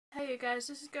you guys,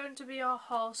 this is going to be our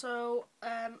haul. So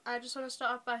I just want to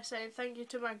start off by saying thank you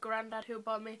to my granddad who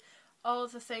bought me all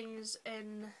the things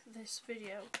in this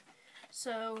video.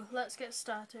 So let's get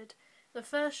started. The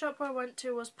first shop I went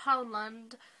to was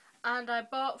Poundland, and I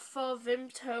bought 4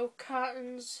 Vimto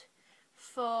cartons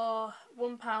for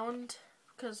 £1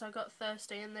 because I got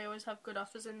thirsty and they always have good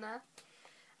offers in there.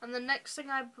 And the next thing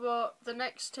I bought, the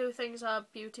next 2 things are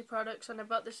beauty products, and I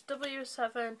bought this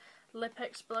W7 Lip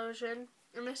Explosion,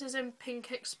 and this is in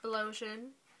Pink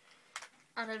Explosion,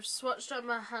 and I've swatched it on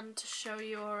my hand to show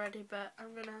you already, but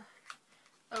I'm gonna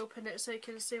open it so you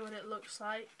can see what it looks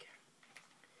like.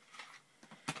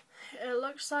 It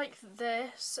looks like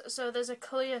this, so there's a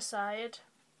clear side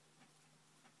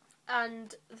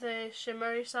and the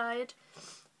shimmery side.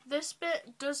 This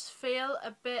bit does feel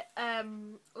a bit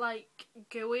like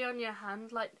gooey on your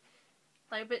hand, like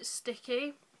a bit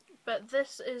sticky, but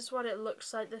this is what it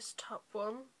looks like, this top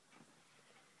one.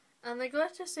 And the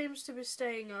glitter seems to be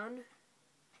staying on.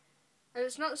 And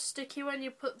it's not sticky when you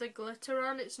put the glitter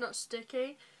on, it's not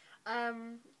sticky.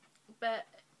 But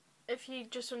if you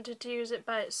just wanted to use it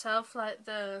by itself, like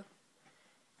the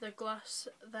gloss,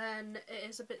 then it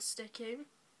is a bit sticky.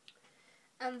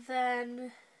 And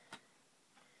then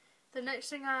the next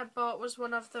thing I bought was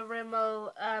one of the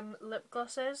Rimmel lip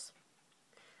glosses.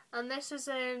 And this is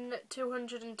in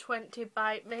 220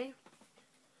 Bite Me.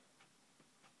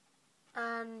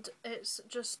 And it's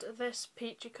just this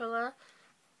peachy colour.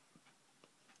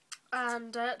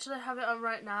 And I actually have it on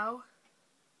right now.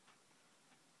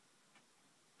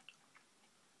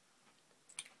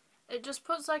 It just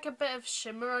puts like a bit of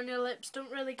shimmer on your lips,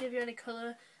 don't really give you any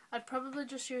colour. I'd probably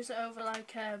just use it over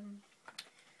like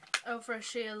over a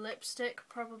sheer lipstick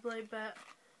probably, but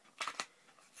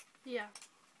yeah.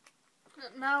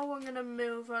 Now we're going to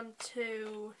move on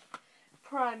to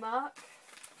Primark.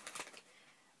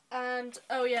 And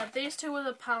oh yeah, these 2 were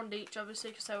 £1 each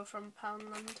obviously because they were from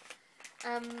Poundland.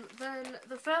 Then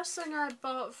the first thing I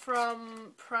bought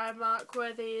from Primark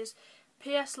were these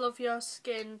PS Love Your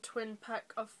Skin twin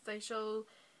pack of facial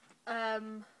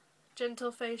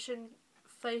gentle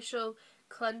facial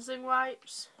cleansing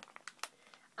wipes,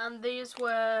 and these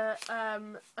were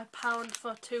 £1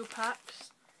 for 2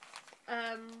 packs,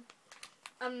 and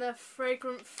they're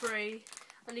fragrance free,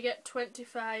 and you get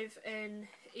 25 in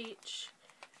each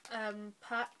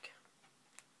pack,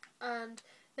 and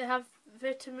they have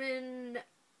vitamin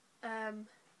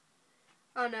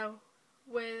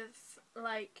with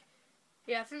like,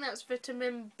 yeah, I think that's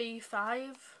vitamin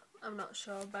B5, I'm not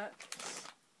sure, but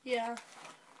yeah.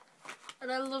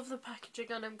 And I love the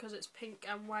packaging on them because it's pink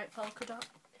and white polka dot.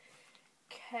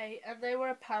 Okay, and they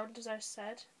were £1 as I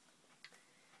said.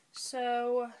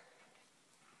 So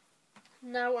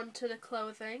now onto the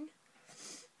clothing.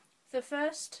 The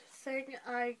first thing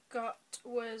I got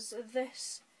was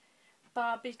this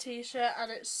Barbie t-shirt,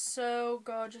 and it's so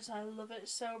gorgeous, I love it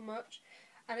so much.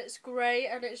 And it's grey,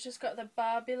 and it's just got the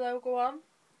Barbie logo on.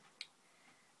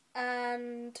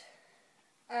 And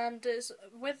it's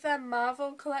with their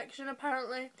Marvel collection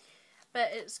apparently,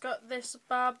 but it's got this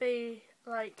Barbie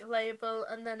like label,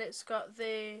 and then it's got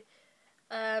the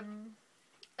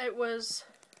it was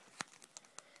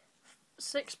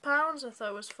 £6, I thought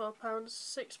it was £4,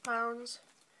 £6.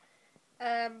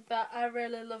 But I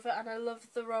really love it, and I love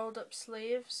the rolled up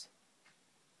sleeves.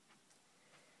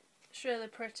 It's really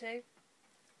pretty.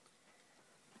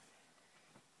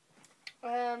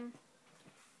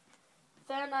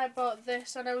 Then I bought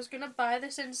this, and I was going to buy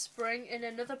this in spring in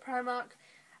another Primark,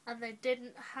 and they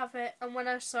didn't have it, and when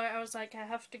I saw it I was like, I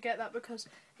have to get that because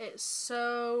it's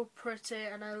so pretty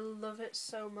and I love it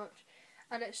so much.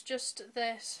 And it's just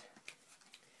this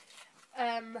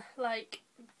like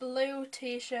blue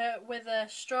t-shirt with a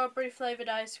strawberry flavoured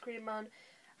ice cream on,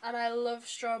 and I love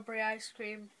strawberry ice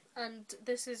cream, and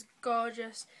this is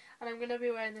gorgeous, and I'm going to be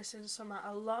wearing this in summer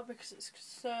a lot because it's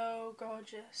so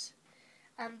gorgeous.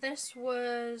 And this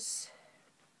was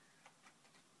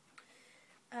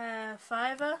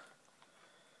 £5,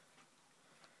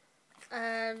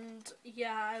 and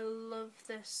yeah, I love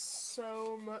this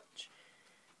so much,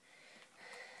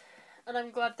 and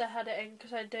I'm glad they had it in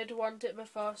because I did want it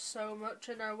before so much,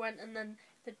 and I went and then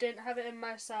they didn't have it in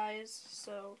my size,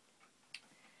 so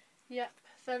yep.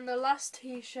 Then the last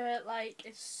t-shirt, like,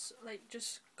 it's like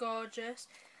just gorgeous,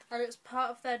 and it's part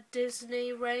of their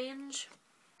Disney range,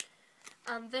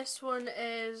 and this one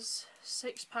is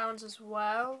 £6 as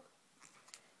well.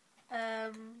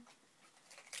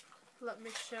 Let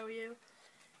me show you.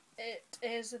 It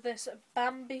is this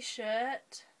Bambi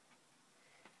shirt.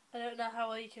 I don't know how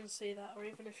well you can see that, or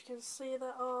even if you can see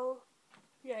that all.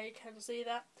 Yeah, you can see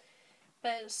that.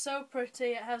 But it's so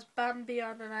pretty. It has Bambi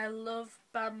on, and I love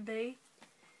Bambi.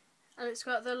 And it's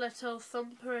got the little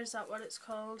thumper, is that what it's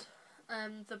called?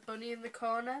 The bunny in the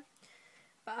corner.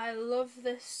 But I love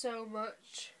this so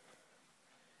much.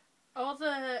 All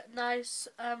the nice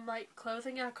like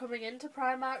clothing are coming into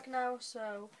Primark now,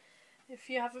 so if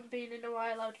you haven't been in a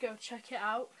while, I'd go check it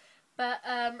out. But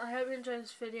I hope you enjoyed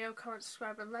this video. Comment,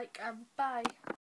 subscribe and like, and bye.